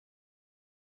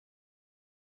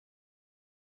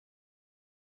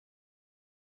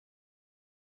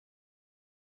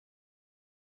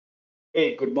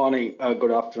Hey, good morning,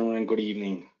 good afternoon, and good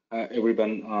evening,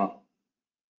 everyone.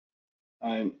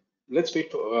 I'm, let's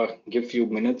wait for give few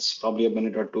minutes, probably a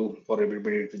minute or two, for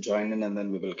everybody to join in, and then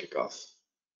we will kick off.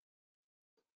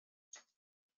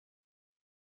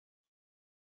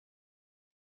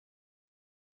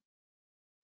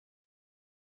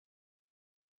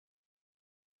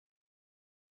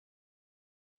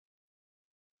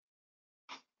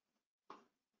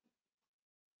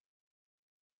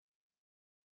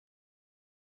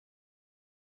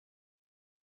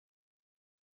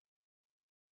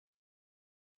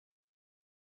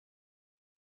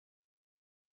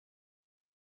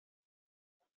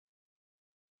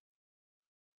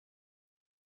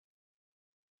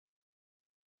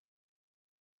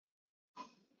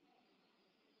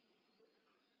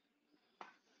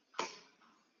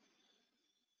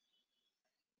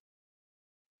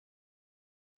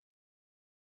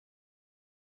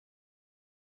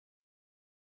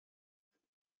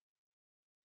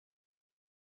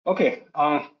 Okay,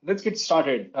 let's get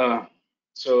started.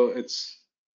 So it's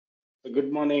a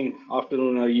good morning,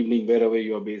 afternoon, or evening, wherever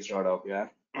you are based out of, yeah.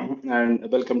 And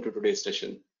welcome to today's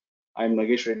session. I'm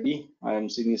Nagesh Reddy. I am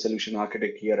Senior Solution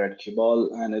Architect here at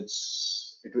Kibol, and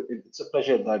it's a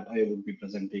pleasure that I would be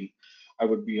presenting. I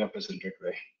would be your presenter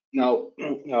today. Now,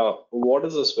 what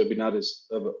is this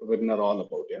webinar all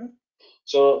about? Yeah.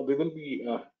 So we will be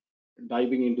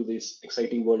diving into this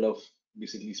exciting world of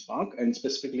basically Spark, and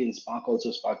specifically in Spark,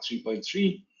 also Spark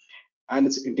 3.3 and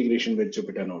its integration with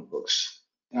Jupyter Notebooks.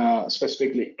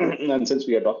 Specifically, and since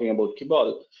we are talking about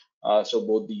Kibol, so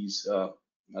both these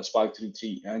Spark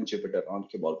 3.3 and Jupyter on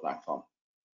Kibol platform.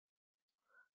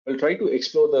 We'll try to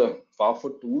explore the powerful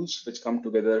tools which come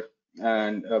together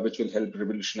and which will help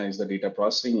revolutionize the data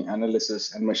processing,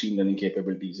 analysis, and machine learning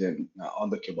capabilities on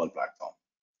the Kibol platform.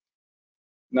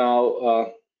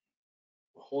 Now,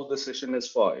 who the session is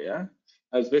for, yeah?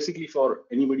 It's basically for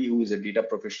anybody who is a data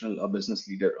professional, a business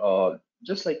leader, or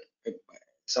just like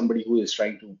somebody who is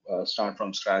trying to start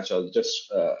from scratch or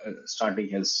just starting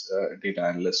his data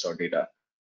analyst or data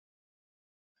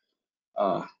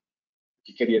uh,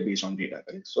 career based on data,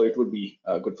 correct? So it would be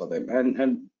good for them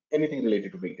and anything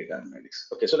related to big data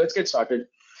analytics. Okay, so let's get started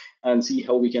and see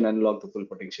how we can unlock the full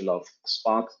potential of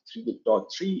Spark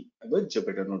 3.3 with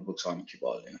Jupyter Notebooks on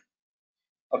Kibol. Yeah.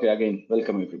 Okay, again,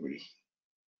 welcome everybody.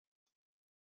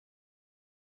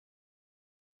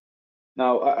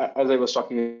 Now, as I was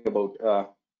talking about,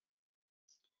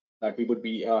 that we would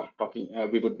be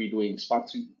doing Spark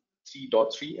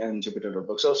 3.3 and Jupyter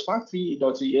Notebooks. So Spark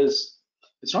 3.3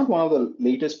 it's not one of the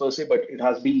latest per se, but it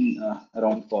has been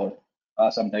around for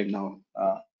some time now.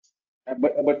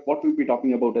 But what we'll be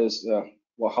talking about is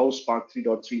how Spark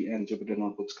 3.3 and Jupyter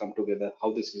Notebooks come together,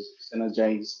 how this is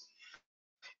synergized,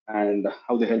 and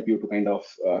how they help you to kind of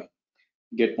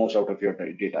get most out of your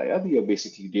data. Yeah, your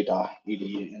basically data,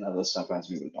 EDA, and other stuff as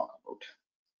we will talk about.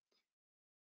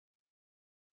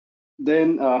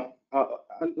 Then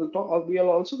we'll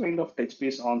also kind of touch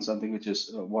base on something which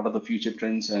is what are the future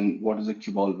trends and what is the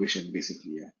Cubol vision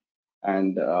basically, yeah?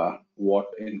 And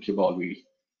what in Cubol we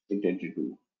intend to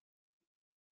do.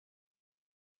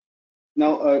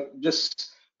 Now,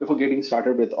 just before getting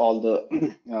started with all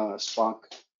the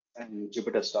Spark and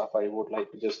Jupyter stuff, I would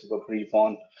like to just give a brief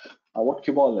on what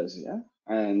Cubol is, yeah,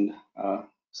 and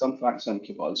some facts on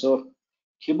Cubol. So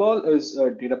Cubol is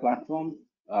a data platform,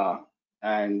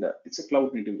 and it's a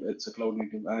cloud native. It's a cloud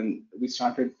native, and we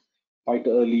started quite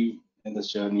early in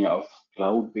this journey of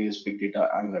cloud-based big data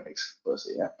analytics per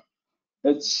se. Yeah,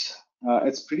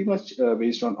 it's pretty much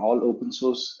based on all open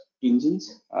source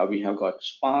engines. We have got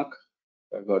Spark,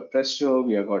 we have got Presto,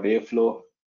 we have got Airflow,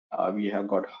 we have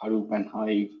got Hadoop and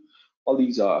Hive. All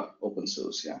these are open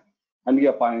source, yeah. And we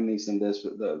are pioneers in this.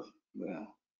 The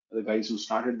guys who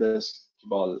started this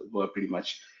ball were pretty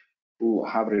much who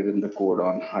have written the code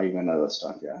on Hive and other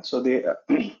stuff, yeah. So they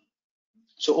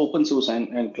so open source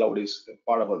and cloud is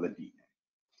part of the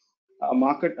DNA.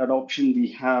 Market adoption, we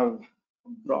have a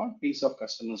broad base of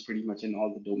customers pretty much in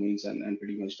all the domains and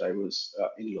pretty much diverse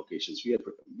in locations. We are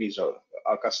based on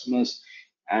our customers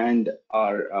and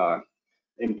our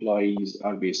employees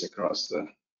are based across the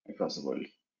world.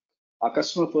 Our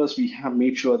customer first, we have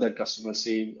made sure that customers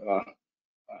save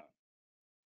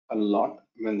a lot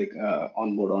when they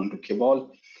onboard onto Kibol,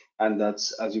 and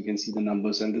that's as you can see the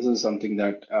numbers, and this is something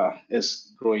that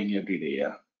is growing every day.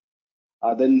 Yeah.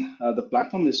 Then the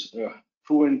platform is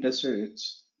proven tested.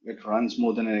 It runs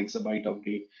more than an exabyte of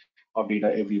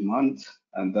data every month,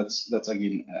 and that's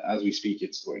again as we speak,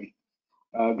 it's growing.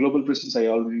 Global presence, I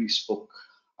already spoke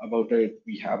about it.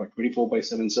 We have a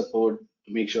 24/7 support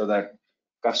to make sure that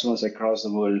customers across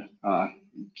the world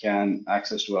can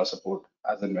access to our support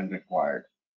as and when required.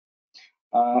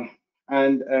 Uh,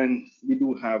 and we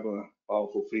do have a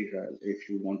powerful free trial. If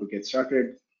you want to get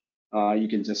started, you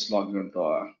can just log on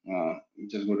to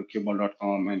just go to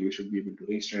cubeball.com and you should be able to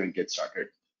register and get started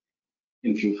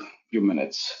in few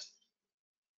minutes.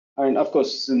 And of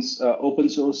course, since open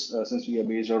source, since we are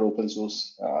based on open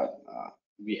source,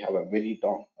 we have a very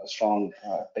strong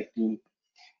tech team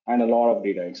and a lot of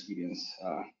data experience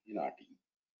in our team.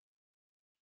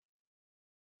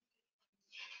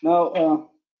 Now,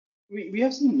 we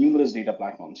have seen numerous data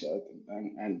platforms here,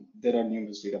 and there are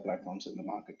numerous data platforms in the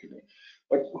market today.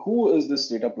 But who is this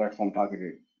data platform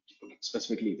targeted?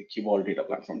 Specifically, the Cuball data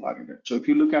platform targeted. So if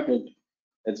you look at it,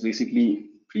 it's basically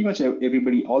pretty much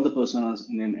everybody, all the personas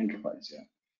in an enterprise. Yeah,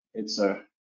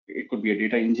 it could be a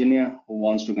data engineer who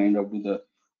wants to kind of do the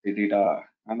data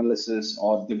analysis,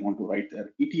 or they want to write their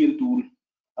ETL tool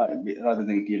rather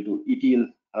than ETL tool.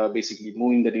 ETL basically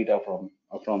moving the data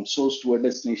from source to a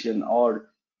destination, or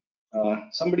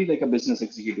somebody like a business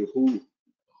executive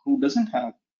who doesn't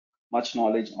have much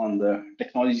knowledge on the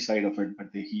technology side of it, but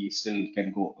he still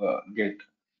can go get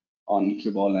on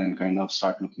Cuball and kind of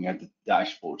start looking at the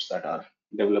dashboards that are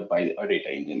developed by a data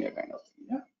engineer kind of thing.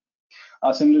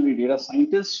 Yeah. Similarly, data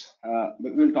scientists,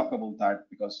 we'll talk about that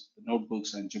because the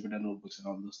notebooks and Jupyter notebooks and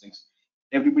all those things,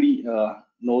 everybody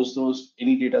knows those.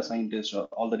 Any data scientist or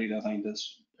all the data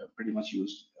scientists pretty much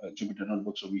use Jupyter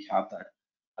notebooks, so we have that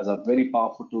as a very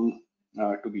powerful tool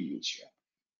to be used here.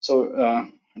 So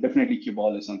definitely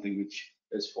Cuball is something which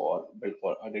is built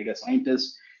for a data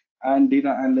scientist and data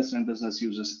analyst and business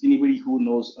users. Anybody who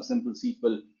knows a simple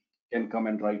SQL can come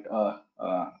and write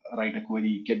a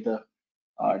query, get the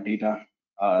data,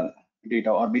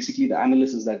 or basically the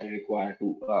analysis that they require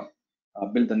to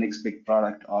build the next big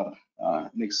product or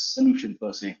next solution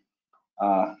per se,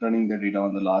 running the data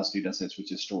on the large data sets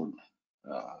which is stored.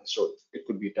 So it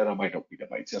could be a terabyte or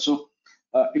petabytes. Yeah. So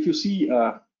if you see,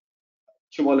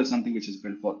 Cuball is something which is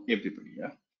built for everybody.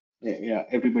 Yeah. Yeah,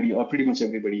 everybody or pretty much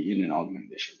everybody in an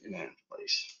organization, in an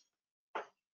enterprise.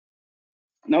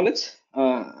 Now let's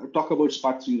talk about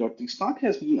Spark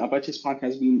 3.3. Apache Spark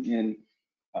has been in,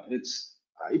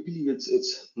 I believe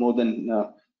it's more than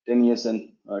 10 years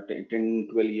and 10,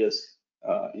 12 years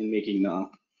in making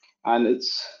now. And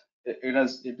it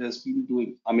has been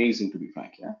doing amazing, to be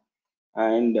frank. Yeah.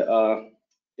 And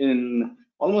in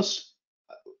almost,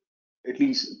 at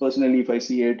least personally, if I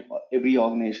see it, every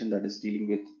organization that is dealing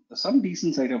with some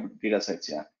decent side of data sets,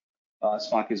 yeah,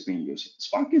 Spark is being used.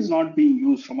 Spark is not being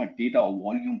used from a data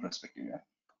volume perspective. Yeah,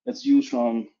 it's used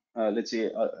from let's say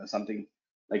something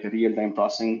like a real-time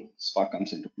processing. Spark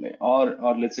comes into play, or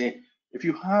let's say if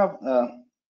you have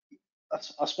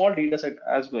a small data set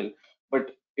as well,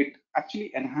 but it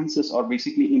actually enhances or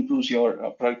basically improves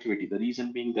your productivity. The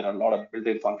reason being there are a lot of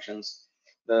built-in functions,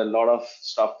 there are a lot of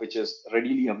stuff which is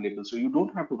readily available, so you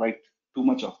don't have to write too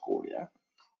much of code. Yeah,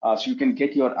 so you can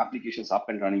get your applications up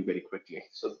and running very quickly.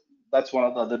 So that's one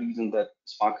of the other reasons that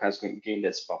Spark has gained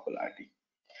its popularity.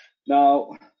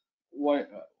 Now,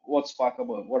 what's Spark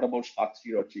about? What about Spark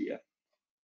 3.3? Yeah?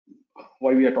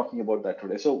 Why we are talking about that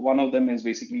today? So one of them is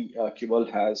basically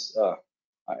Cuball has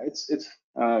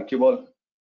Cuball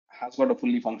has got a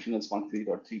fully functional Spark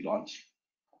 3.3 launch.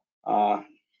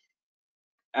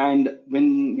 And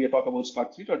when we talk about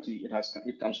Spark 3.3,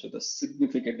 it comes with a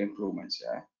significant improvements.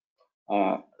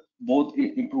 Yeah. Both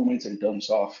improvements in terms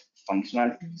of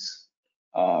functionalities.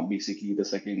 Basically, the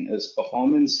second is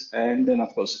performance, and then of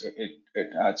course it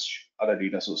adds other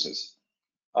data sources.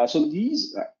 So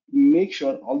these make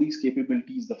sure all these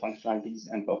capabilities, the functionalities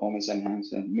and performance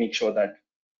enhancement, make sure that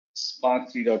Spark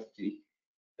 3.3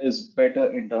 is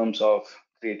better in terms of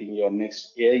creating your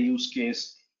next AI use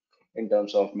case, in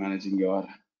terms of managing your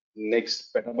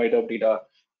next petabyte of data,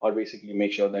 or basically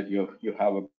make sure that you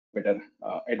have a better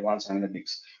advanced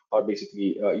analytics, or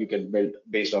basically you can build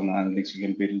based on the analytics, you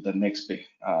can build the next big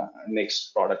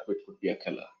next product which would be a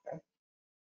killer. Okay?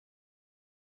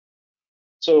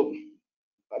 So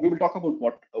we will talk about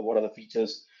what are the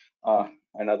features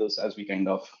and others as we kind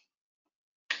of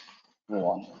move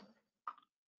on.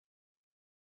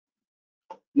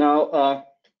 Now,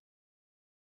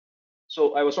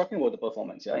 so I was talking about the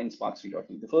performance, yeah, in Spark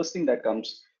 3.3. The first thing that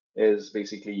comes is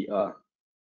basically the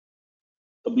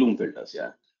Bloom filters,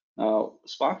 yeah. Now,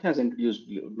 Spark has introduced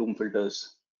Bloom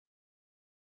filters,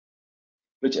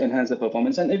 which enhance the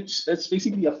performance, and it's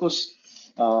basically, of course,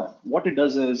 what it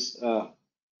does is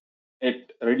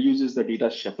it reduces the data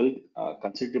shuffle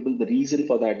considerable. The reason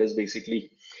for that is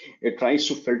basically it tries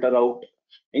to filter out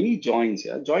any joins.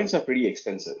 Yeah, joins are pretty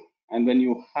expensive, and when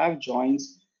you have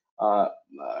joins,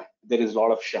 there is a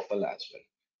lot of shuffle as well.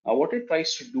 What it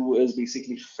tries to do is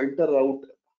basically filter out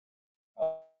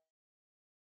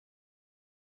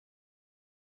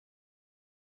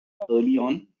early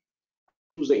on and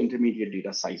choose the intermediate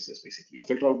data sizes, basically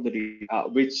filter out the data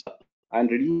which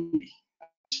and reduce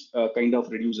kind of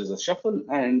reduces the shuffle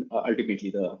and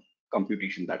ultimately the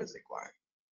computation that is required.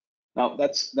 Now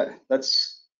that's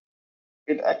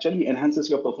it actually enhances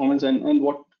your performance, and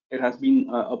what it has been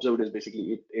observed is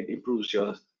basically it improves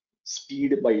your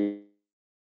speed by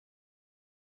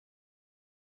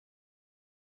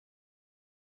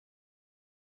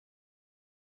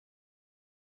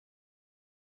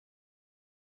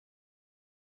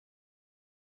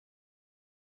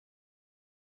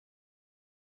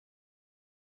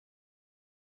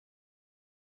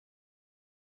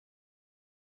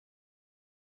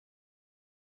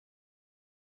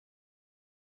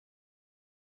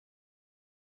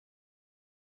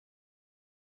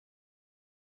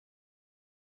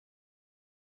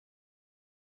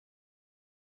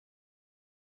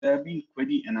there have been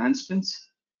query enhancements,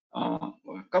 a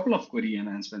couple of query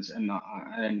enhancements, and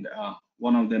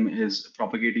one of them is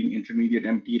propagating intermediate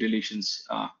empty relations,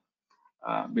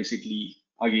 basically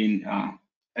again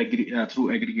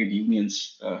through aggregate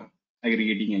unions,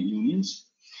 aggregating and unions.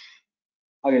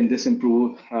 Again, this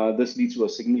leads to a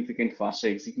significant faster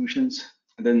executions.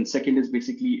 And then second is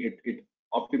basically it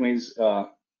optimize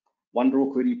one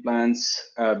row query plans,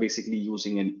 basically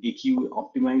using an AQ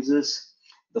optimizers.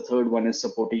 The third one is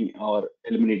supporting or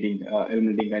eliminating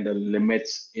kind of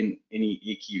limits in any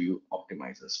AQ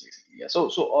optimizers, basically. Yeah. So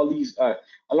all these a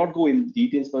lot go in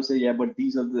details per se, yeah, but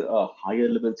these are the higher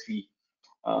level three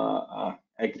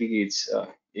aggregates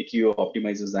AQ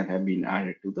optimizers that have been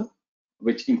added to the,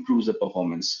 which improves the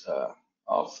performance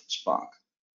of Spark.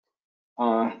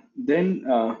 Then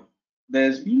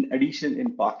there's been addition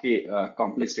in Parquet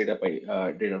complex data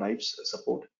types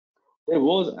support. There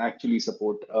was actually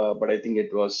support, but I think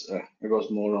it was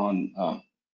more on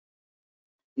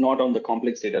not on the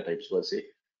complex data types per se.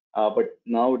 But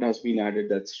now it has been added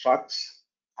that structs,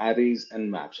 arrays,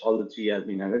 and maps, all the three have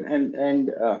been added,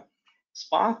 and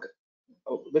Spark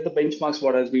with the benchmarks,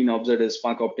 what has been observed is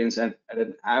Spark obtains at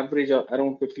an average of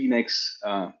around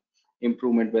 15x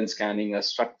improvement when scanning a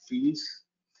struct fields,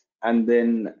 and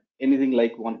then anything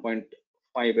like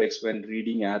 1.5x when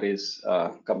reading arrays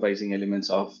comprising elements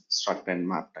of struct and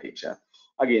map types. Yeah.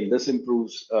 Again, this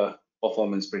improves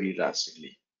performance pretty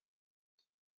drastically.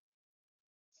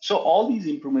 So all these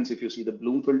improvements, if you see the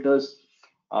Bloom filters,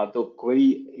 the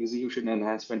query execution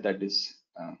enhancement that is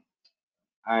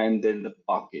and then the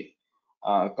Parquet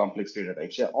complex data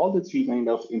types. Yeah, all the three kind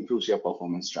of improves your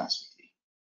performance drastically.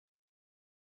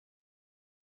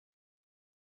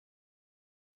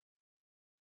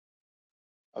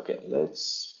 Okay,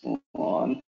 let's move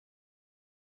on.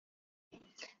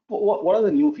 What are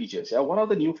the new features? Yeah, one of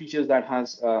the new features that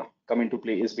has come into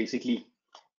play is basically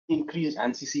increased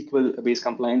ANSI SQL based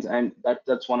compliance, and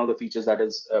that's one of the features that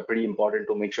is pretty important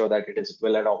to make sure that it is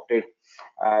well adopted,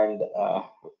 and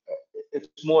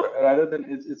it's more rather than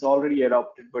it's already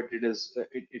adopted, but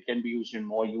it can be used in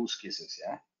more use cases.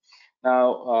 Yeah.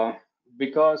 Now,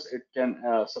 because it can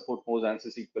support more than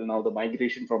SQL, now the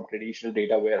migration from traditional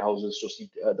data warehouses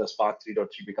to the Spark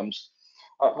 3.3 becomes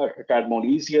a tad more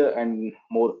easier and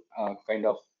more kind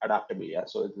of adaptable. Yeah,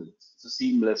 so it's a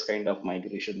seamless kind of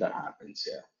migration that happens.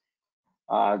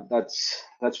 Yeah,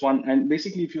 that's one. And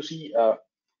basically, if you see,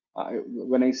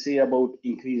 when I say about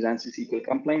increased ANSI SQL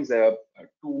compliance, there are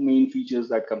two main features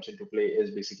that comes into play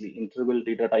is basically interval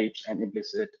data types and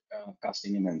implicit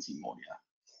casting in ANSI mode. Yeah,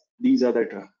 these are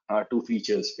the two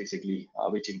features basically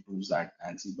which improves that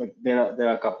ANSI, but there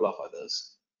are a couple of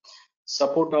others.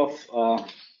 Support of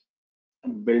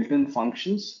built-in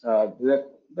functions. There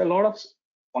are a lot of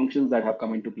functions that have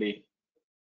come into play.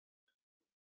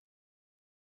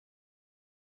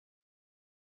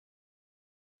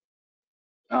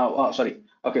 Sorry.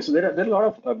 Okay, so there are a lot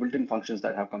of built-in functions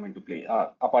that have come into play.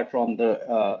 Apart from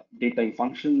the data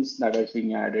functions that are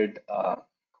being added,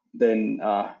 then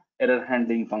error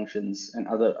handling functions and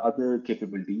other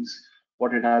capabilities.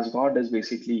 What it has got is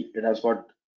basically it has got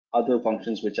other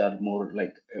functions which are more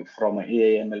like from an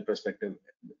AI/ML perspective,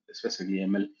 specifically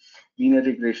ML, linear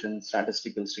regression,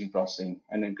 statistical string processing,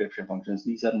 and encryption functions.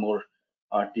 These are more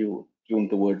tuned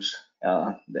towards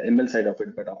the ML side of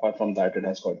it. But apart from that, it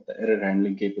has got the error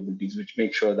handling capabilities, which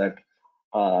make sure that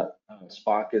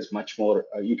Spark is much more.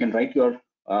 You can write your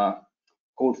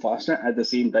code faster. At the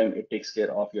same time, it takes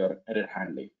care of your error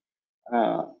handling.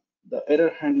 Uh, the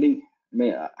error handling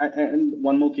and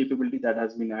one more capability that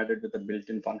has been added with the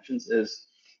built-in functions is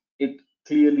it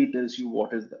clearly tells you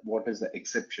what is the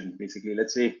exception. Basically,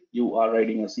 let's say you are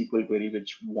writing a SQL query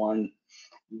which 1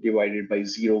 divided by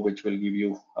 0, which will give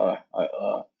you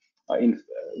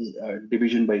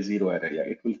division by 0 error. Yeah,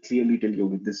 it will clearly tell you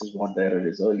that this is what the error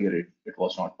is. Earlier, it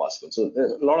was not possible. So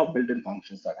there's a lot of built-in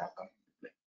functions that have come into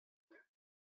play.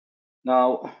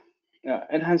 Now,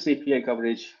 enhanced API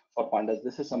coverage for pandas.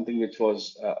 This is something which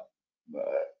was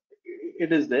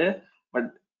it is there,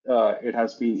 but it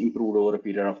has been improved over a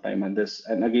period of time. And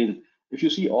again, if you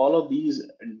see all of these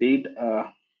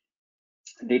data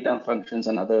functions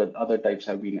and other types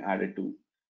have been added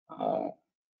uh,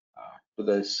 to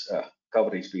this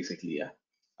coverage, basically, yeah,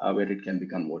 where it can be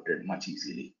converted much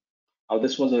easily. Now,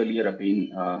 this was earlier a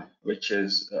pain, which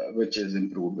is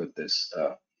improved with this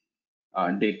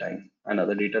datetime and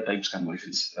other data types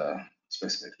conversions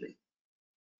specifically.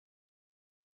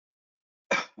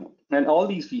 And all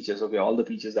these features, okay, all the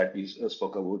features that we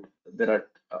spoke about, there are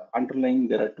underlying,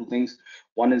 there are two things.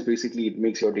 One is basically it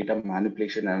makes your data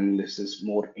manipulation analysis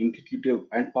more intuitive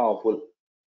and powerful.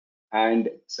 And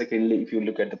secondly, if you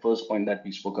look at the first point that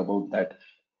we spoke about, that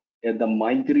the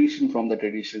migration from the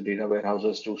traditional data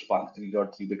warehouses to Spark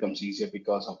 3.3 becomes easier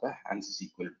because of the ANSYS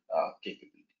SQL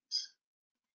capabilities.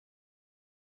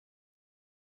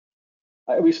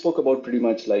 We spoke about pretty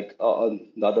much like the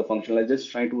other function. I just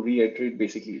try to reiterate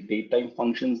basically datetime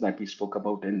functions that we spoke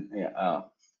about in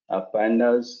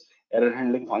pandas, error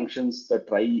handling functions, the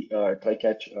try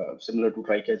catch, similar to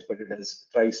try catch, but it has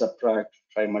try subtract,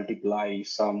 try multiply,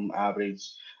 sum, average,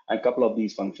 and a couple of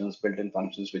these functions, built-in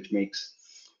functions, which makes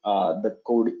the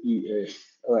code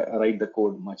write the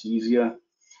code much easier.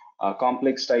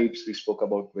 Complex types we spoke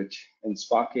about, which in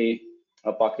Parquet,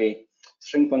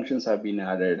 string functions have been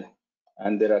added,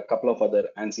 and there are a couple of other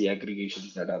ANSI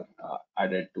aggregations that are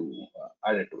added to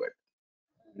it.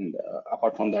 And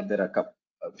apart from that, there are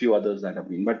a few others that have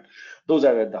been, but those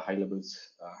are at the high levels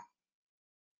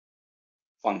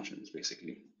functions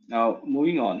basically. Now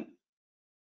moving on.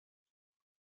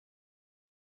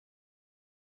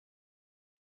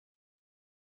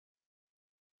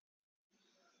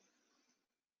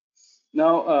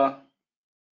 Now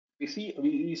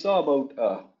we saw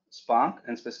about Spark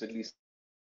and specifically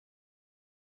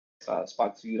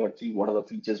Spark 3.3, what are the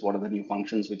features, what are the new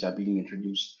functions which are being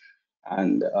introduced,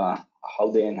 and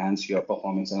how they enhance your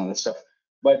performance and other stuff.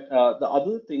 But the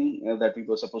other thing that we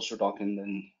were supposed to talk in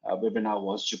the webinar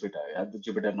was Jupyter, yeah, the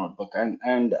Jupyter Notebook,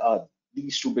 and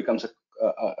these two becomes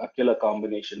a killer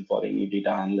combination for any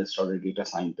data analyst or a data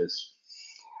scientist.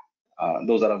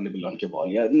 Those are available on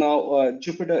Kibol. Yeah. Now,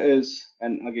 Jupyter is,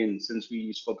 and again, since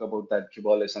we spoke about that,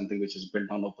 Kibol is something which is built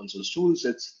on open source tools.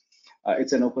 It's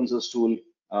an open source tool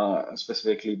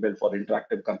specifically built for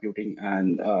interactive computing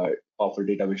and powerful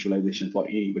data visualization for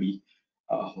anybody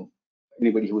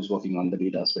who is working on the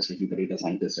data, specifically the data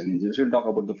scientists and engineers. We'll talk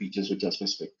about the features which are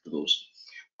specific to those.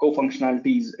 Core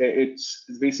functionalities. It's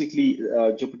basically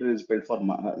Jupyter is built for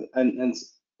and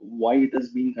why it has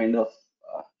been kind of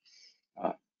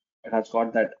uh, it has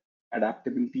got that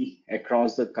adaptability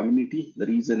across the community. The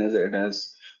reason is it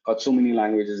has got so many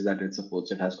languages that it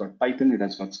supports. It has got Python, it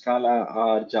has got Scala,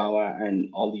 R, Java, and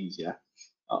all these, yeah,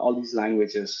 all these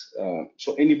languages.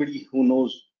 So anybody who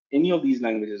knows any of these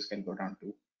languages can go down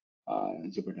to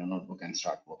Jupyter Notebook and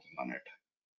start working on it.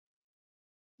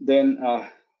 Then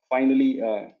finally,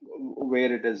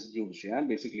 where it is used, yeah,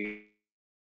 basically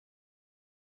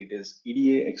it is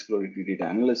EDA, exploratory data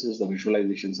analysis, the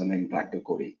visualizations, and the interactive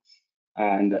coding.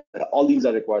 And all these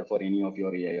are required for any of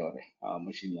your AI or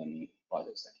machine learning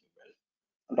projects that you build.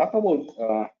 I'll talk about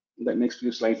the next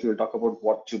few slides. We'll talk about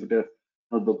what Jupyter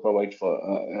Notebook provides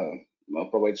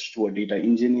to a data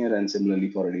engineer and similarly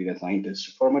for a data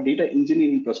scientist. From a data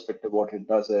engineering perspective, what it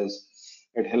does is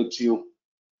it helps you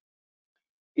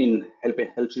in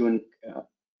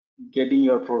getting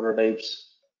your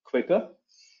prototypes quicker,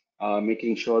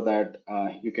 making sure that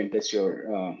you can test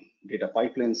your data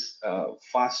pipelines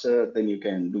faster, then you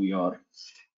can do your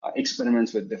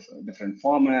experiments with different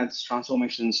formats,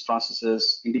 transformations,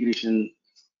 processes, integration,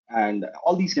 and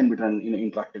all these can be done in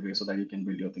an interactive way so that you can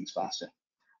build your things faster.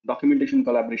 Documentation,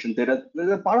 collaboration.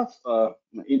 There's a part of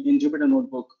in Jupyter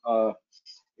Notebook,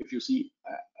 if you see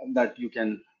that you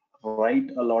can write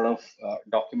a lot of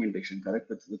documentation, correct,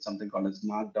 with something called as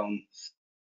Markdown.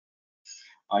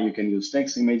 You can use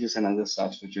text, images, and other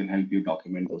stuff which will help you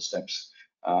document those steps,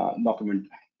 document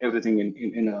everything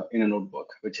in a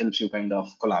notebook, which helps you kind of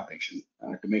collaboration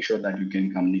to make sure that you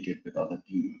can communicate with other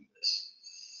team members.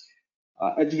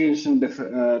 Education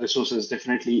resources,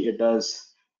 definitely it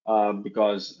does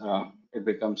because it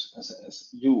becomes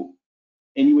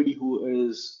anybody who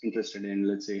is interested in,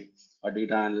 let's say, a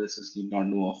data analyst need not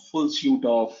know a full suite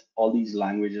of all these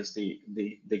languages.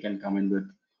 They can come in with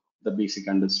the basic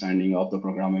understanding of the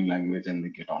programming language and they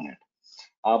get on it.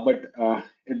 But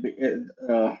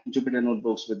Jupyter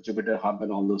Notebooks with Jupyter Hub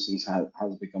and all those things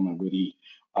has become a very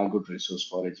good resource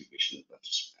for educational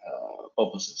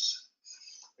purposes.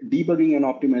 Debugging and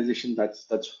optimization,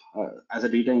 as a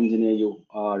data engineer, you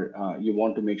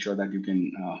want to make sure that you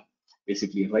can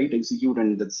basically write, execute,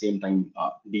 and at the same time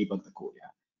debug the code.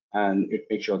 Yeah, and it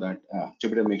makes sure that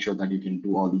Jupyter makes sure that you can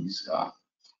do all these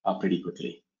pretty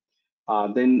quickly.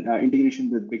 Then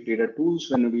integration with big data tools.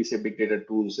 When we say big data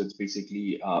tools, it's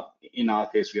basically, in our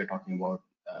case, we are talking about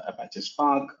Apache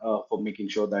Spark for making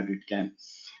sure that it can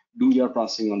do your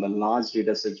processing on the large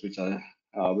data sets which are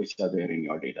there in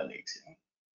your data lakes. Yeah.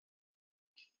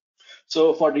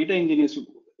 So for data engineers,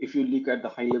 if you look at the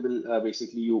high level,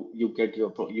 basically you can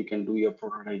do your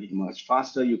prototyping much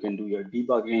faster. You can do your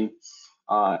debugging.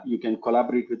 You can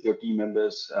collaborate with your team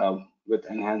members with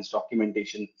enhanced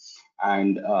documentation,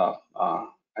 and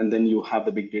then you have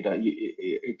the big data.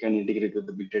 You can integrate with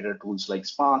the big data tools like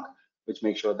Spark, which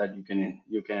make sure that you can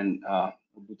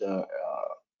do the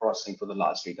processing for the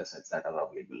large data sets that are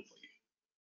available for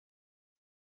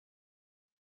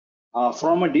you.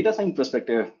 From a data science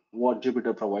perspective, what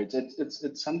Jupyter provides,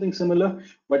 it's something similar,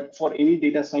 but for any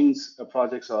data science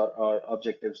projects or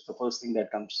objectives, the first thing that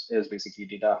comes is basically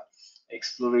data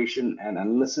exploration and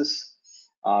analysis.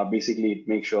 Basically, it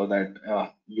makes sure that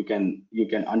you can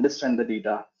understand the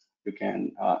data, you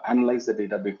can analyze the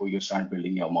data before you start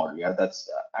building your model. Yeah,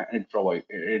 it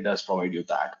does provide you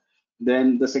that.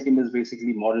 Then the second is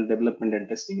basically model development and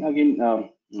testing. Again,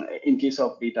 in case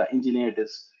of data engineer, it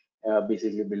is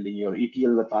basically building your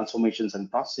ETL, the transformations and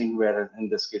processing, where in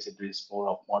this case it is more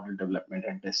of model development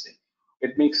and testing.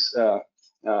 It makes,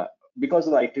 because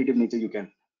of the iterative nature, you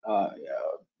can,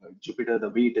 Jupyter, the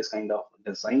way it is kind of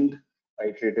designed,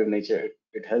 iterative nature,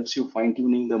 it helps you fine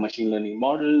tuning the machine learning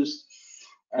models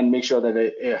and make sure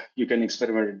that you can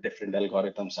experiment with different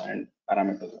algorithms and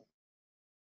parameters.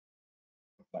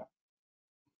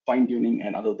 Fine tuning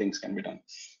and other things can be done.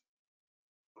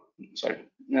 Sorry,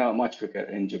 much quicker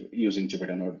in using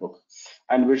Jupyter Notebook.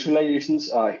 And visualizations,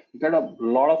 you got a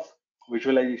lot of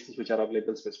visualizations which are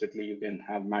available specifically. You can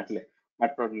have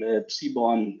Matplotlib,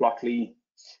 Seaborn, Plotly,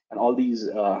 and all these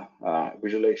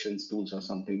visualizations tools are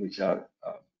something which are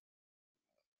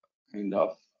kind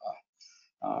of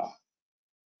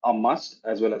a must,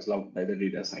 as well as loved by the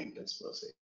data scientists per se.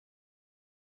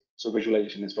 So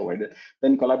visualization is provided.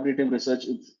 Then collaborative research,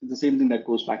 it's the same thing that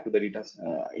goes back to the data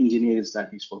engineers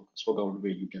that we spoke about,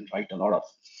 where you can write a lot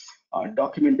of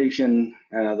documentation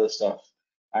and other stuff.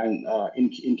 And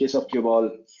in case of Cuball,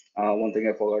 one thing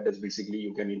I forgot is basically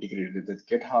you can integrate it with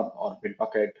GitHub or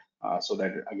Bitbucket, so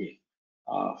that again,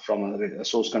 from a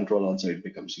source control also it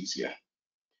becomes easier.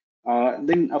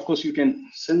 Then of course you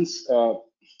can, since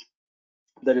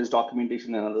there is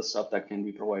documentation and other stuff that can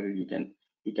be provided, you can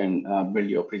build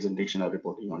your presentation or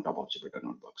reporting on top of Jupyter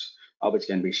Notebooks, which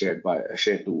can be shared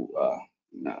to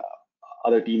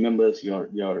other team members, your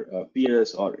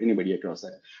peers, or anybody across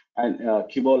that. And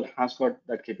Cuball has got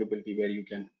that capability where you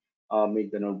can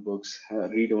make the notebooks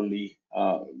read only,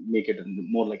 make it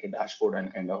more like a dashboard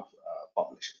and kind of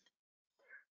publish it.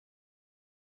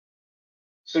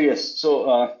 So yes,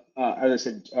 so as I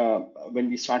said, when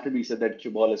we started, we said that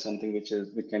Cuball is something which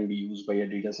can be used by a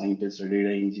data scientist, a data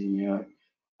engineer,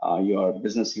 your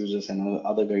business users, and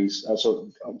other guys.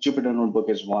 Jupyter Notebook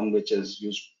is one which is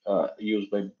used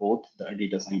by both the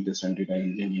data scientists and data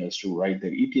engineers to write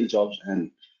their ETL jobs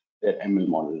and their ML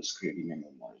models, creating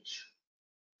ML models.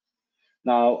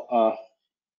 Now,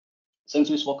 since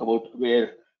we spoke about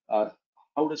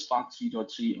how does Spark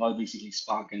 3.3, or basically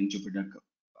Spark and Jupyter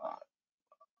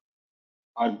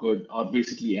are good, or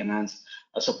basically enhance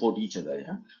support each other.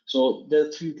 Yeah. So there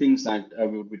are three things that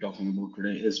we would be talking about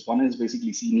today. One is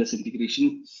basically seamless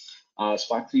integration.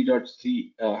 Spark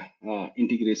 3.3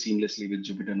 integrates seamlessly with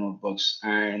Jupyter Notebooks,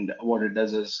 and what it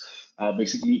does is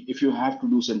basically, if you have to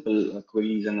do simple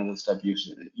queries and other stuff, you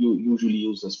usually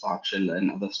use the Spark shell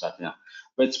and other stuff. Yeah.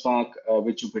 With Spark,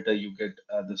 with Jupyter, you get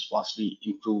this vastly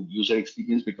improved user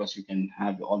experience, because you can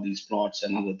have all these plots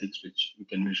and other things which you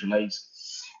can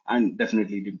visualize, and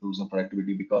definitely it improves the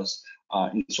productivity, because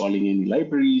installing any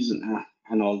libraries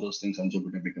and all those things on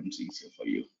Jupyter becomes easier for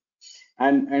you.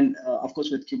 And of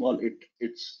course, with Cuball,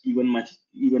 it's even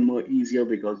more easier,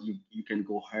 because you can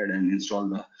go ahead and install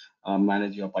the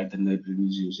manage your Python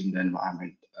libraries using the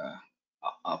environment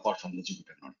apart from the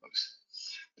Jupyter Notebooks.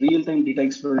 Real-time data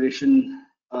exploration,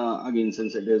 again,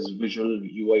 since it is visual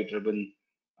UI driven,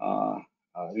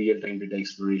 real-time data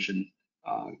exploration,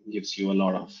 gives you a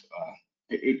lot of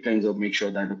it kinds of make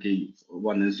sure that okay,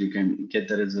 one is you can get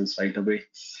the results right away,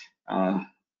 uh,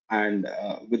 and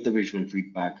with the visual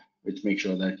feedback, which makes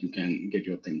sure that you can get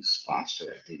your things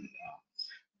faster in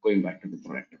going back to the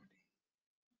productivity.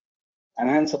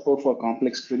 Enhanced support for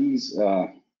complex queries.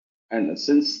 And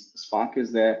since Spark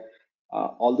is there,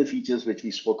 all the features which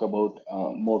we spoke about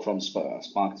more from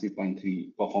Spark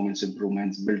 3.3, performance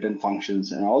improvements, built-in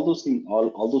functions, and all those things,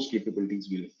 all those capabilities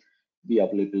will be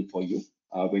available for you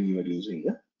when you are using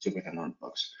the Jupyter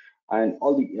Notebooks. And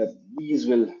all these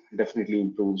will definitely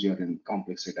improve your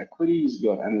complex data queries,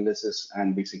 your analysis,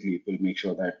 and basically it will make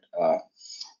sure that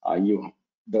you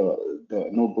the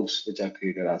notebooks which are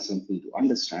created are simple to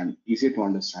understand, easy to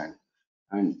understand,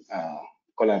 and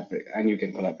collaborate, and you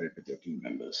can collaborate with your team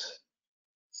members.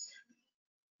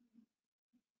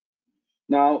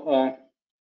 Now,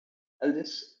 I'll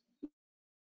just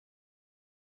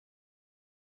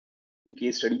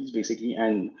case studies basically,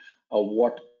 and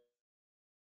what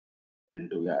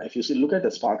do. Yeah, if you see, look at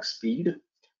the Spark speed,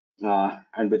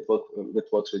 and with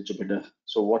works with Jupyter.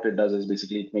 So what it does is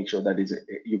basically it makes sure that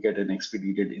you get an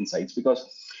expedited insights, because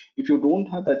if you don't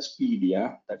have that speed,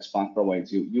 yeah, that Spark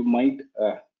provides you, you might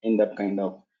end up kind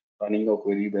of running a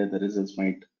query where the results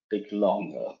might take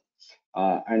longer.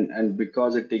 And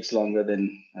because it takes longer,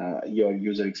 then your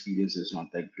user experience is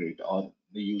not that great, or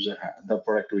the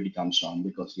productivity comes down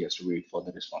because he has to wait for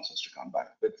the responses to come back.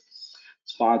 With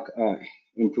Spark,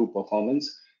 improve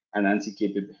performance and ANSI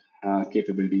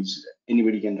capabilities.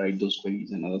 Anybody can write those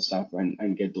queries and other stuff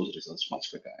and get those results much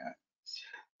quicker.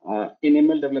 Yeah. In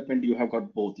ML development, you have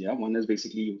got both. Yeah, one is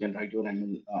basically you can write your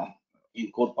ML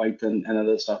in core Python and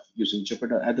other stuff using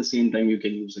Jupyter. At the same time, you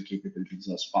can use the capabilities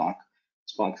of Spark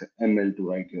ML to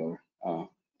write your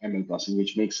ML processing,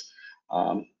 which makes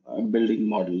building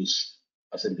models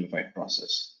a simplified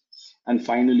process. And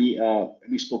finally,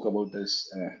 we spoke about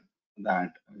this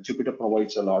that Jupyter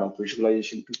provides a lot of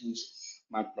visualization tools,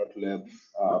 Matplotlib,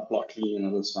 Plotly, and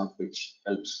other stuff, which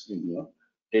helps in your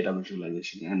data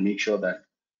visualization and make sure that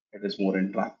it is more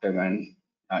interactive, and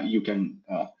you can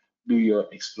do your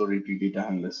exploratory data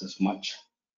analysis much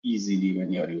easily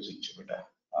when you're using Jupyter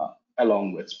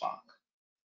along with Spark.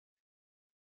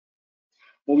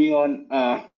 Moving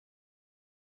on,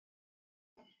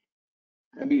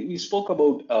 we spoke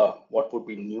about what would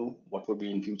be new, what would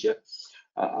be in future.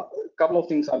 A couple of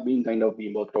things are being kind of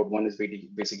being worked out. One is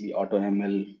basically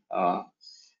AutoML.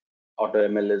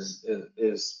 AutoML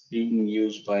is being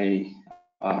used by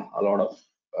a lot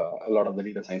of the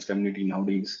data science community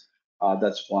nowadays.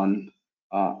 That's one.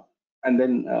 And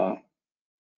then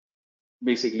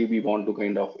basically we want to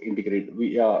kind of integrate.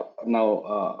 We are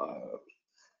now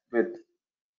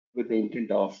with the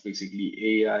intent of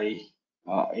basically AI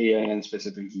and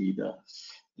specifically the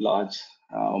large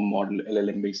model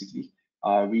LLM. Basically,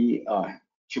 we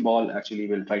Cubol actually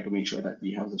will try to make sure that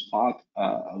we have the Spark,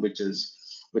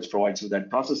 which provides you that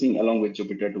processing along with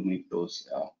Jupyter to make those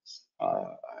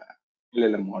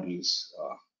LLM models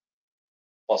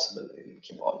possible in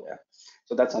Cubol. Yeah,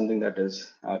 so that's something that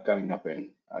is coming up in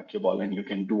Cubol, and you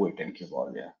can do it in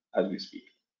Cubol, yeah, as we speak.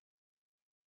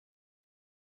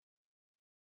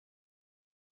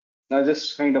 Now,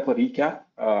 just kind of a recap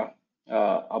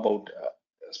about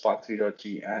Spark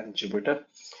 3.3 and Jupyter.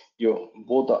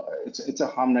 It's a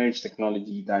harmonized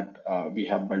technology that we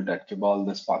have built at Kibal,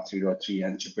 the Spark 3.3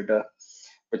 and Jupyter,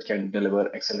 which can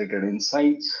deliver accelerated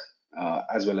insights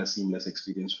as well as seamless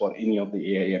experience for any of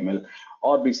the AI ML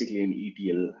or basically an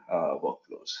ETL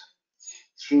workflows.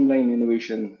 Streamline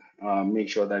innovation, make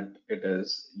sure that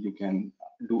you can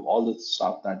do all the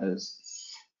stuff that is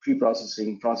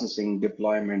pre-processing, processing,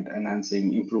 deployment,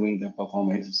 enhancing, improving the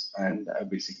performance, and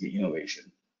basically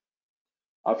innovation.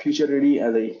 Future ready,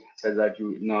 as I said, that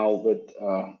you now with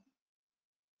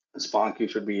Spark, you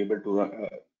should be able to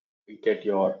get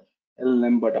your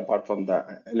LLM, but apart from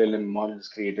that, LLM models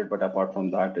created, but apart from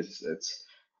that, it's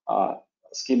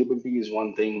scalability is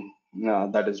one thing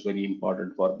that is very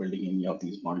important for building any of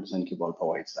these models, and Kibol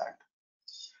provides that.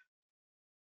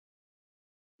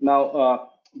 Now,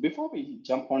 before we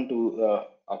jump on to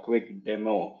a quick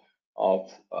demo of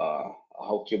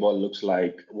how Kibol looks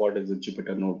like, what is the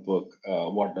Jupyter Notebook,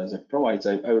 what does it provide,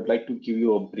 I would like to give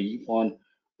you a brief on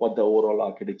what the overall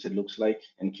architecture looks like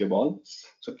in Kibol.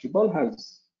 So Kibol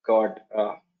has got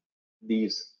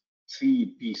these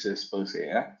three pieces per se.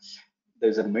 Yeah?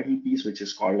 There's a middle piece which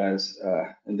is called as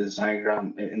in this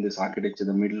diagram, in this architecture,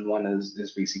 the middle one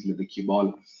is basically the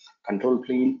Kibol control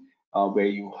plane, where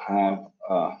you have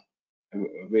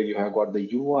got the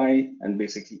UI and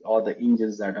basically all the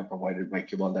engines that are provided by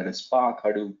Kibol, that is Spark,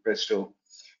 Hadoop, Presto,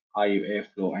 Hive,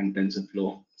 Airflow, and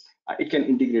TensorFlow. It can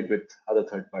integrate with other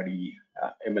third-party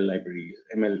ML libraries,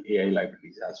 ML AI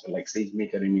libraries as well, like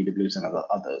SageMaker in AWS and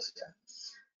others.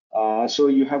 Yeah. So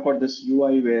you have got this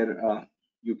UI where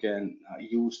you can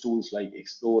use tools like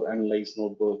Explore, Analyze,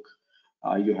 Notebook.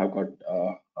 You have got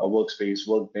a workspace,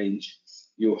 workbench.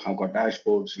 You have got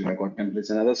dashboards. You have got templates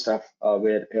and other stuff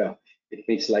where it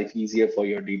makes life easier for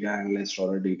your data analyst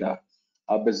or a data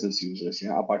business users.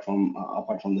 Yeah, apart from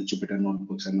the Jupyter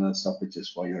notebooks and other stuff, which is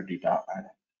for your data and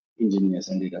engineers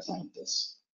and data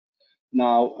scientists.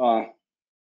 Now,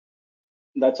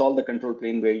 that's all the control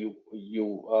plane where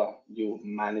you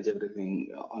manage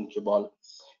everything on Cubol.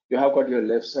 You have got your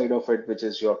left side of it, which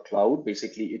is your cloud.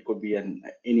 Basically, it could be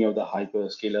any of the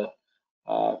hyperscaler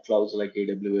clouds like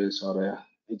AWS or a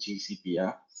GCP,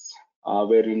 yeah,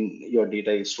 wherein your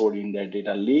data is stored in their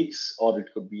data lakes, or it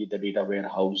could be the data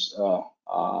warehouse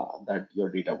that your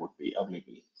data would be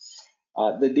available.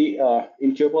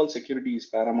 In Cubol, security is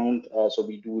paramount, so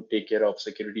we do take care of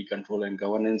security control and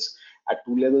governance at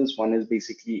two levels. One is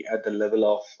basically at the level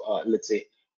of, let's say,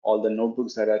 all the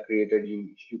notebooks that are created.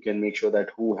 You can make sure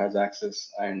that who has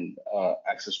access and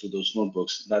access to those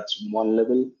notebooks. That's one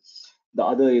level. The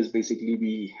other is basically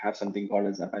we have something called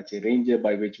as Apache Ranger,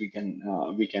 by which we can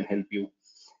help you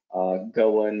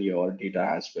govern your data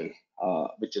as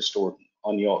well, which is stored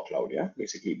on your cloud, yeah,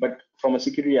 basically. But from a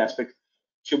security aspect,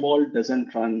 Cubol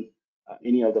doesn't run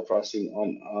any of the processing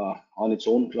on its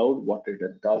own cloud. What it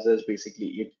does is basically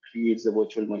it creates the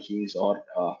virtual machines or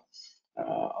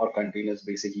containers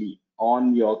basically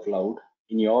on your cloud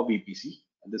in your VPC.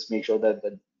 And this makes sure that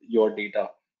your data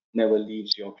never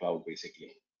leaves your cloud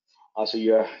basically.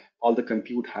 So all the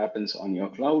compute happens on your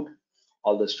cloud,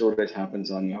 all the storage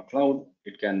happens on your cloud.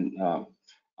 It can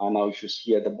now if you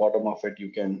see at the bottom of it, you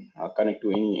can connect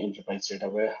to any enterprise data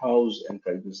warehouse,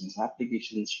 enterprise business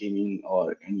applications, streaming,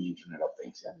 or any Internet of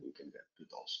Things. Yeah, you can get to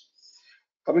those.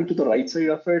 Coming to the right side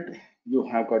of it, you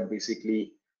have got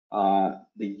basically the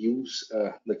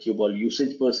Cubol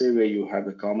usage per se, where you have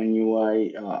the common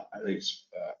UI,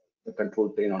 the control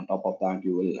plane. On top of that,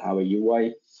 you will have a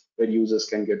UI where users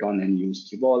can get on and use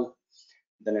Cubol.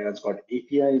 Then it has got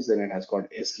APIs, then it has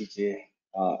got SDK.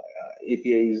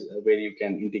 APIs where you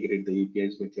can integrate the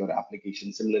APIs with your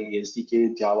application. Similarly,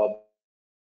 SDK,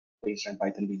 Java-based and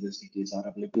Python-based SDKs are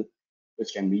available,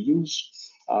 which can be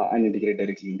used and integrate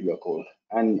directly into your code.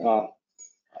 And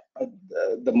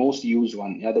the most used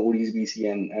one, yeah, the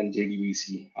ODBC and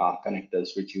JDBC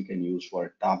connectors, which you can use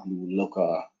for Tableau,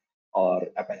 Looker, or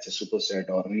Apache Superset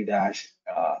or Redash,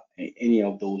 any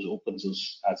of those open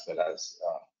source as well as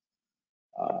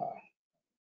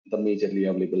the majorly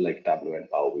available like Tableau and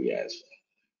Power BI as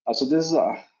well. So this is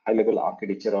a high level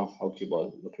architecture of how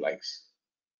Cubol looks like.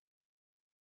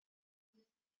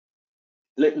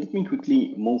 Let me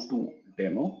quickly move to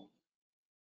demo.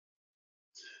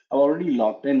 I've already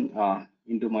logged in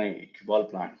into my Cubol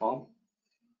platform.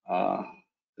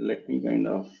 Let me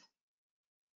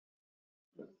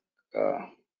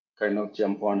kind of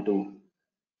jump onto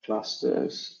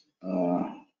clusters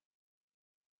to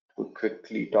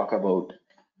quickly talk about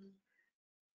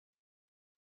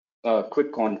a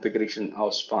quick configuration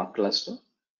of Spark cluster.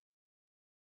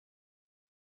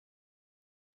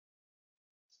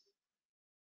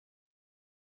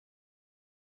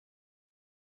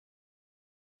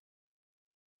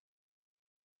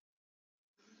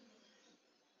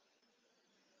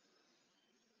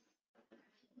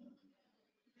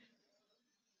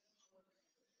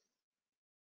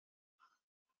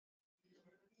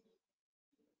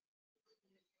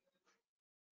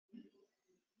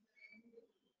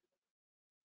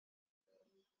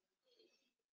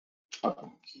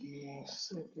 Okay,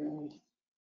 second.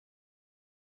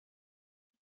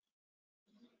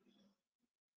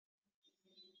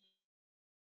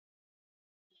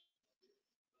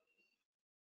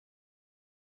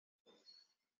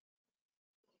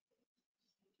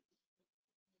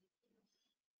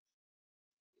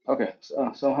 Okay,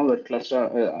 so somehow the cluster,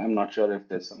 I'm not sure if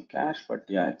there's some cache, but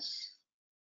yeah,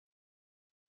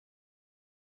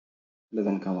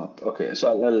 doesn't come up. Okay, so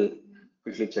I'll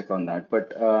quickly check on that.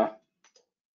 But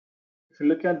if you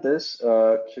look at this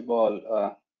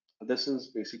Cubol, this is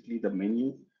basically the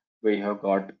menu where you have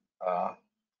got a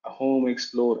home,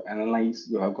 explore, analyze.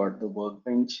 You have got the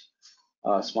workbench,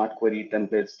 smart query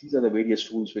templates. These are the various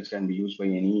tools which can be used by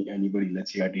anybody.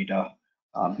 Let's say a data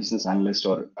business analyst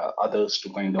or others to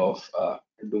kind of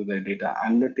do their data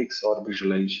analytics or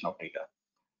visualization of data.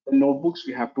 The notebooks,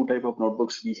 we have two type of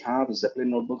notebooks. We have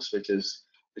Zeppelin notebooks, which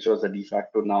was the de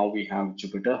facto. Now we have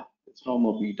Jupyter. It's no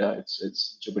more beta.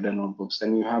 It's Jupyter notebooks.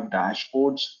 Then you have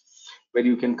dashboards, where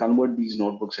you can convert these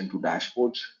notebooks into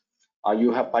dashboards.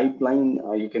 You have pipeline.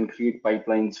 You can create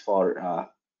pipelines for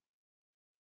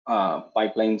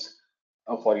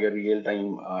your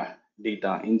real-time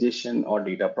data ingestion or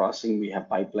data processing. We have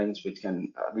pipelines which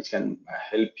can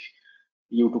help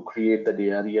you to create the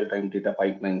data real-time data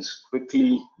pipelines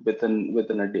quickly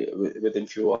within a day, within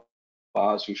few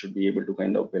hours. You should be able to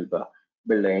kind of build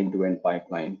an end-to-end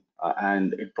pipeline,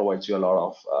 and it provides you a lot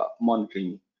of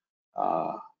monitoring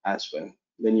as well.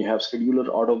 Then you have scheduler,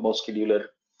 out-of-box scheduler,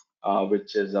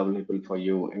 which is available for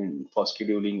you in for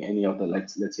scheduling any of the,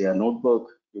 let's say a notebook.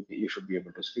 You should be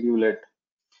able to schedule it.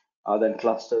 Then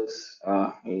clusters,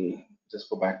 I'll just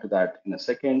go back to that in a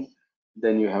second.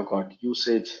 Then you have got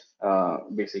usage.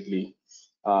 Basically,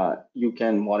 you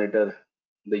can monitor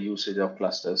the usage of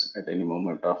clusters at any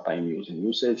moment of time using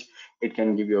usage. It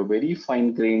can give you a very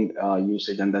fine-grained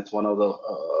usage, and that's one of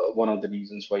the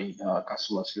reasons why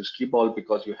customers use Keyball,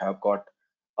 because you have got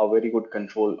a very good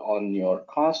control on your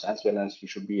cost, as well as you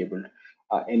should be able,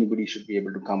 anybody should be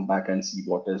able to come back and see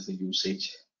what is the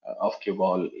usage of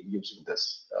Keyball using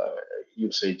this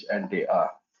usage and the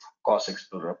cost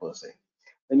explorer per se.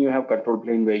 Then you have control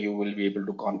plane, where you will be able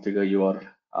to configure your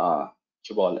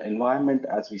Keyball environment.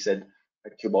 As we said,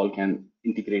 that Keyball can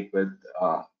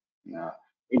uh,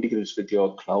 integrates with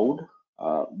your cloud,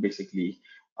 basically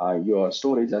your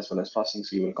storage as well as processing.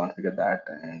 So you will configure that.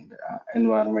 And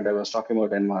environment, I was talking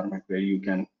about environment, where you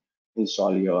can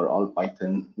install your all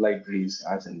Python libraries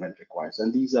as and when required.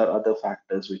 And these are other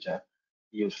factors which are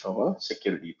used from a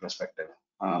security perspective.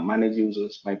 Manage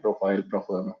users, my profile,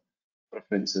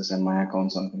 preferences, and my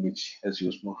account, something which is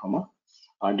used more from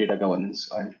a data governance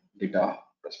and data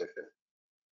perspective.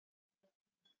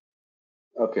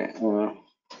 Okay,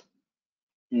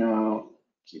 now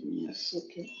give me a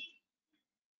second.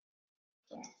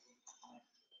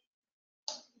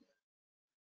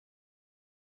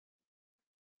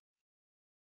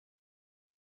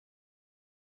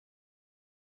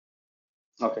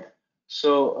 Okay,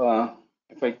 so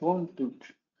if I go on to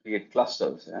create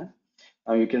clusters,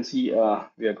 yeah, you can see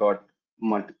we have got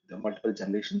multiple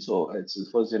generations. So it's the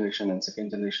first generation and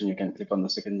second generation. You can click on the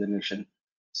second generation,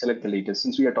 select the latest.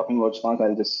 Since we are talking about Spark,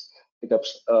 I'll just pick up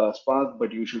Spark,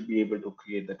 but you should be able to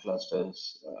create the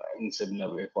clusters in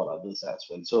similar way for others as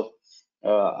well. So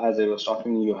as I was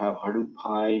talking, you have Hadoop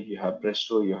Hive, you have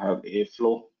Presto, you have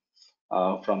Airflow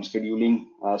from scheduling.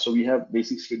 So we have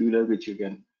basic scheduler which you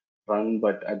can run,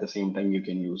 but at the same time you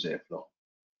can use Airflow.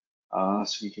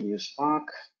 So you can use Spark,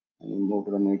 and move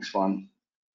to the next one.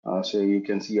 So you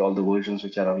can see all the versions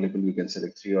which are available. You can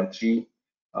select 3 or 3.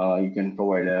 You can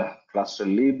provide a cluster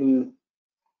label.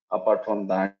 Apart from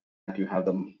that, you have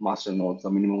the master nodes, the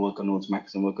minimum worker nodes,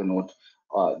 maximum worker nodes.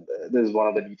 This is one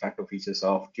of the de facto features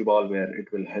of Qball, where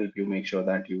it will help you make sure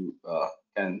that you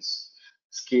can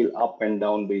scale up and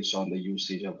down based on the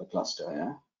usage of the cluster.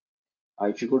 Yeah.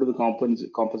 If you go to the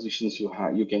compositions,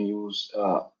 you can use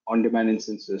on-demand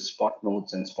instances, spot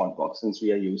nodes, and spot box. Since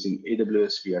we are using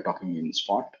AWS, we are talking in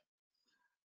spot.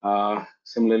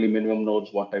 Similarly, minimum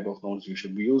nodes, what type of nodes you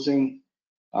should be using.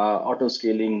 Auto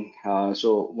scaling.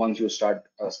 So once you start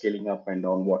scaling up and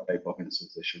down, what type of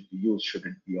instances should be used? Should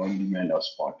it be on demand or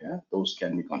spot? Yeah, those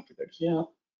can be configured here.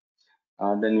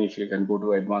 Then if you can go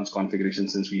to advanced configuration,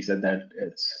 since we said that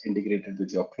it's integrated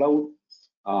with your cloud,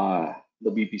 the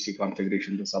VPC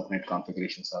configuration, the subnet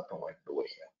configurations are provided over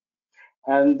here.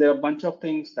 And there are a bunch of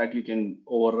things that you can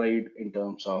override in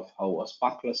terms of how a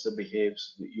Spark cluster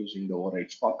behaves using the override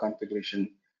Spark configuration.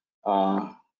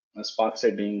 Spark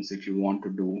settings, if you want to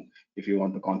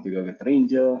configure with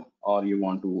Ranger, or you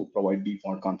want to provide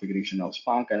default configuration of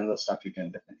Spark and other stuff, you can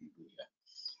definitely do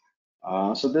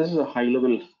here. So this is a high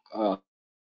level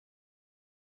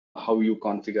how you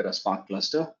configure a Spark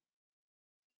cluster.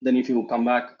 Then if you come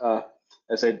back,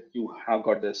 I said you have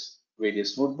got this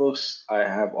various notebooks. I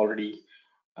have already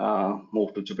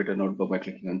moved to Jupyter Notebook by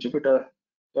clicking on Jupyter.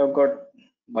 So I've got a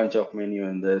bunch of menu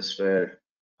in this, where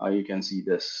you can see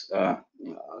the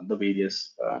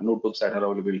various notebooks that are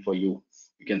available for you.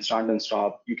 You can start and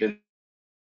stop. You can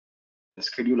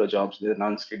schedule a jobs. They're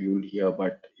non-scheduled here,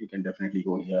 but you can definitely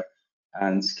go here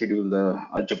and schedule the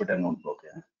Jupyter Notebook.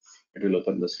 Yeah. It will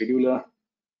open the scheduler.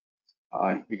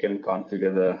 You can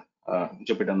configure the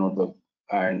Jupyter Notebook,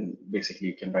 and basically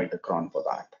you can write the cron for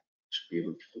that. Should be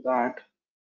able to do that.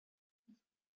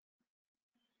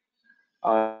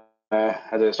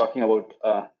 As I was talking about,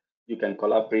 you can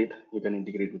collaborate, you can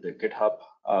integrate with the GitHub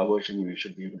version. You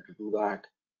should be able to do that.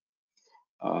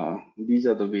 These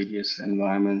are the various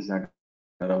environments that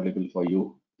are available for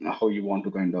you, how you want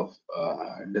to kind of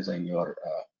design your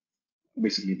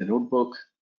basically the notebook.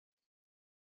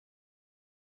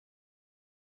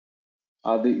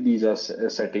 These are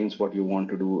settings what you want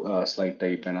to do, slide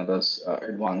type and others,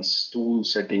 advanced tool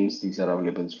settings. These are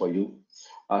available for you.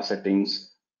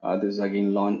 Settings. This is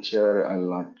again launcher. I'll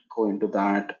not go into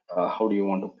that. How do you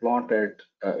want to plot it?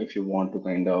 If you want to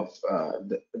kind of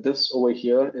this over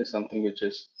here is something which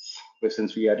is, well,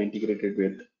 since we are integrated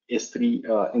with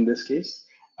S3 in this case,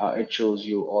 it shows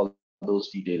you all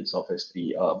those details of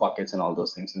S3 buckets and all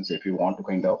those things. Since if you want to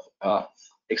kind of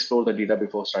explore the data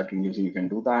before starting using, you can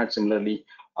do that. Similarly,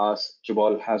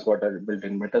 Cubol has got a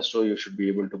built-in meta store. You should be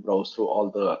able to browse through all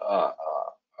the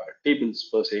tables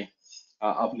per se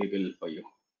available for you.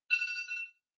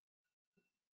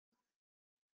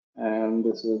 And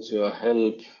this is your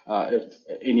help. If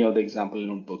any of the example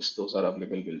notebooks, those are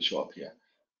available, will show up here.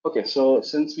 Okay, so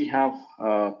since we have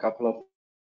a couple of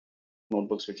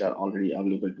notebooks which are already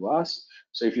available to us,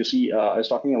 so if you see, I was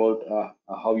talking about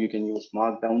how you can use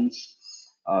markdowns.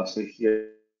 So here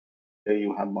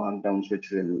you have markdowns which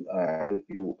will help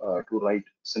you to write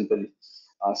simple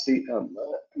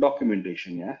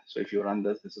documentation. Yeah. So if you run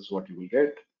this is what you will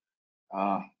get.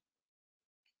 Uh,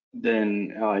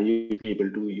 then you will be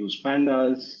able to use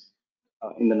pandas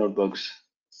in the notebooks.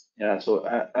 Yeah, so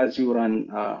as you run,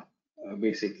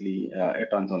 basically it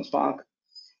runs on Spark.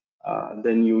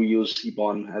 Then you use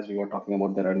Cbon, as we were talking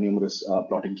about. There are numerous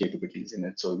plotting capabilities in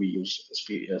it. So we use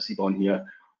Cbon here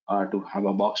to have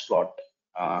a box plot.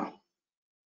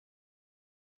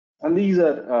 And these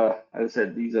are, as I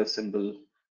said, these are simple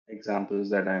examples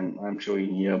that I'm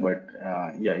showing here. But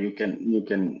yeah, you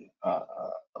can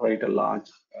write a large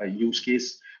use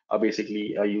case,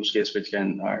 basically a use case which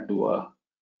can do uh,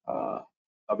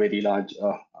 a very large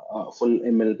full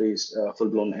ML based,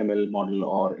 full-blown ML model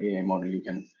or AI model. You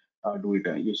can do it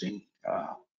using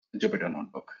Jupyter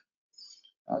Notebook.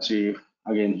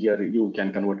 Again, here you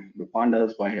can convert it to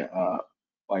pandas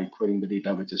by querying the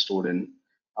data which is stored in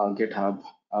GitHub.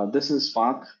 This is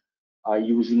Spark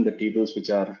using the tables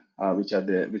which are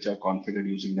configured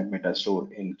using the meta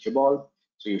store in Cubol.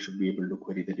 So you should be able to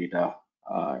query the data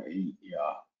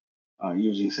yeah,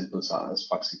 using simple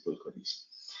Spark SQL queries.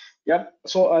 Yep.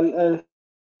 So I'll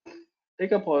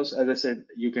take a pause. As I said,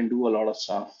 you can do a lot of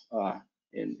stuff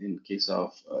in case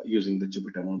of using the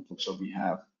Jupyter Notebook. So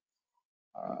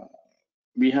uh,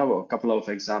 we have a couple of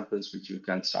examples which you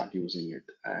can start using it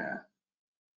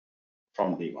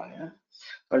from day one. Yeah.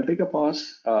 I'll take a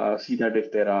pause, see that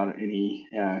if there are any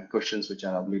questions which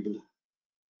are available.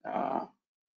 Uh,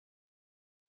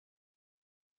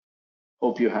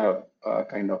 Hope you have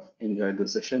kind of enjoyed the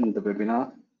session, the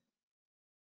webinar.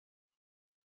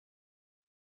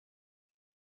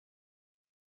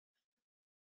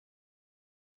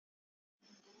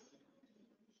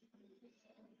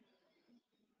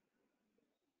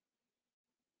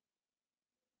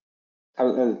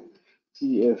 I'll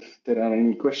see if there are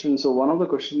any questions. So one of the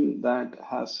questions that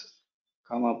has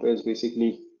come up is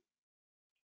basically,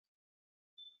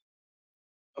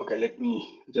 okay, let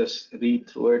me just read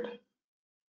through it.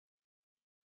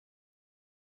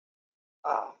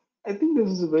 Uh, I think this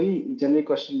is a very generic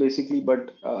question basically,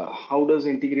 but how does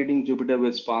integrating Jupyter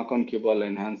with Spark on Cubol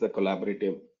enhance the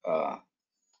collaborative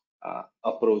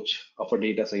approach of a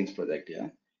data science project? Yeah.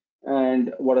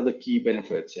 And what are the key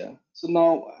benefits? Yeah. So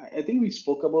now I think we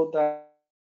spoke about that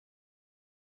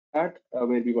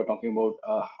where we were talking about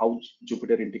how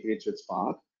Jupyter integrates with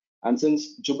Spark. And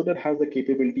since Jupyter has the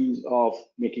capabilities of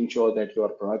making sure that you are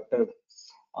productive,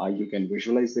 you can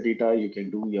visualize the data, you can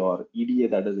do your EDA,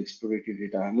 that is exploratory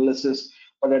data analysis.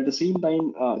 But at the same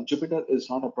time, Jupyter is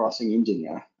not a processing engine.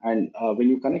 Yeah? And when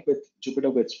you connect with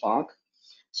Jupyter with Spark,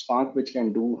 which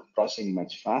can do processing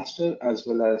much faster, as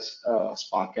well as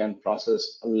Spark can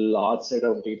process a large set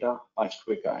of data much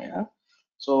quicker. Yeah.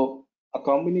 So a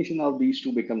combination of these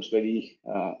two becomes very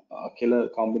a killer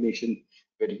combination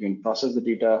where you can process the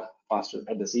data faster.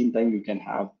 At the same time, you can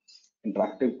have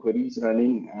interactive queries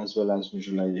running as well as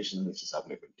visualization which is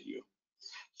available to you.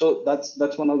 So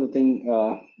that's one of the thing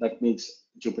that makes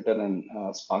Jupyter and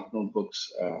Spark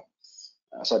notebooks.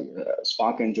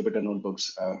 Spark and Jupyter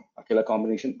notebooks, a killer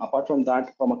combination. Apart from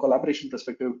that, from a collaboration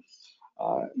perspective,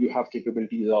 you have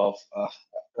capabilities of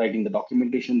writing the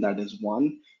documentation. That is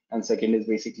one, and second is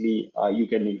basically you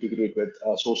can integrate with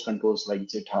source controls like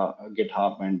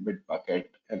GitHub and Bitbucket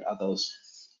and others,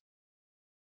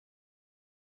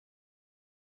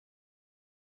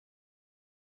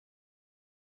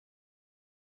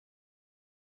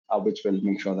 which will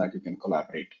make sure that you can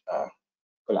collaborate.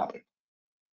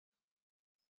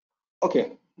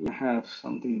 Okay, I have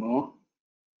something more.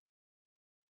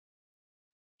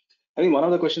 I think one of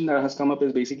the questions that has come up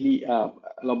is basically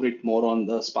elaborate more on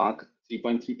the Spark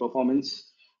 3.3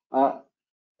 performance. Uh,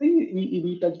 think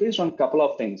we touched base on a couple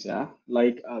of things, yeah.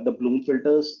 Like the Bloom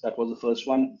filters, that was the first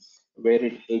one, where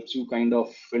it helps you kind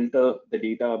of filter the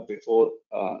data before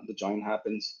the join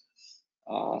happens.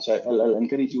 So I'll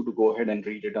encourage you to go ahead and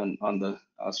read it on the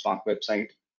Spark website.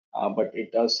 But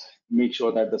it does make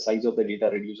sure that the size of the data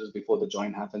reduces before the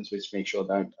join happens, which makes sure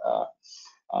that uh,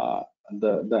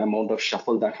 the amount of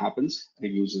shuffle that happens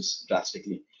reduces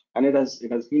drastically. And it has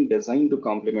been designed to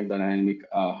complement the dynamic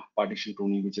partition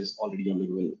pruning, which is already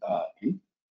available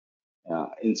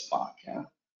in Spark. Yeah.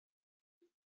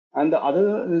 And the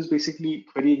other is basically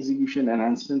query execution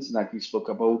enhancements that we spoke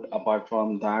about. Apart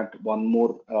from that, one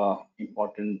more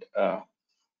important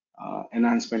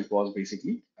enhancement was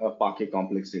basically Parquet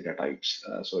complex data types.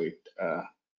 So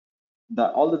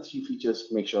all the three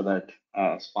features make sure that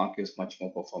Spark is much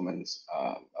more performant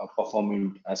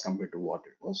as compared to what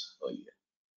it was earlier.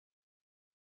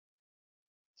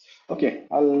 Okay,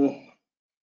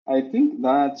 I think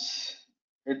that's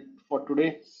it for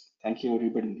today. Thank you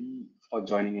everybody for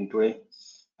joining in today,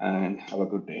 and have a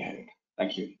good day ahead.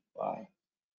 Thank you. Bye.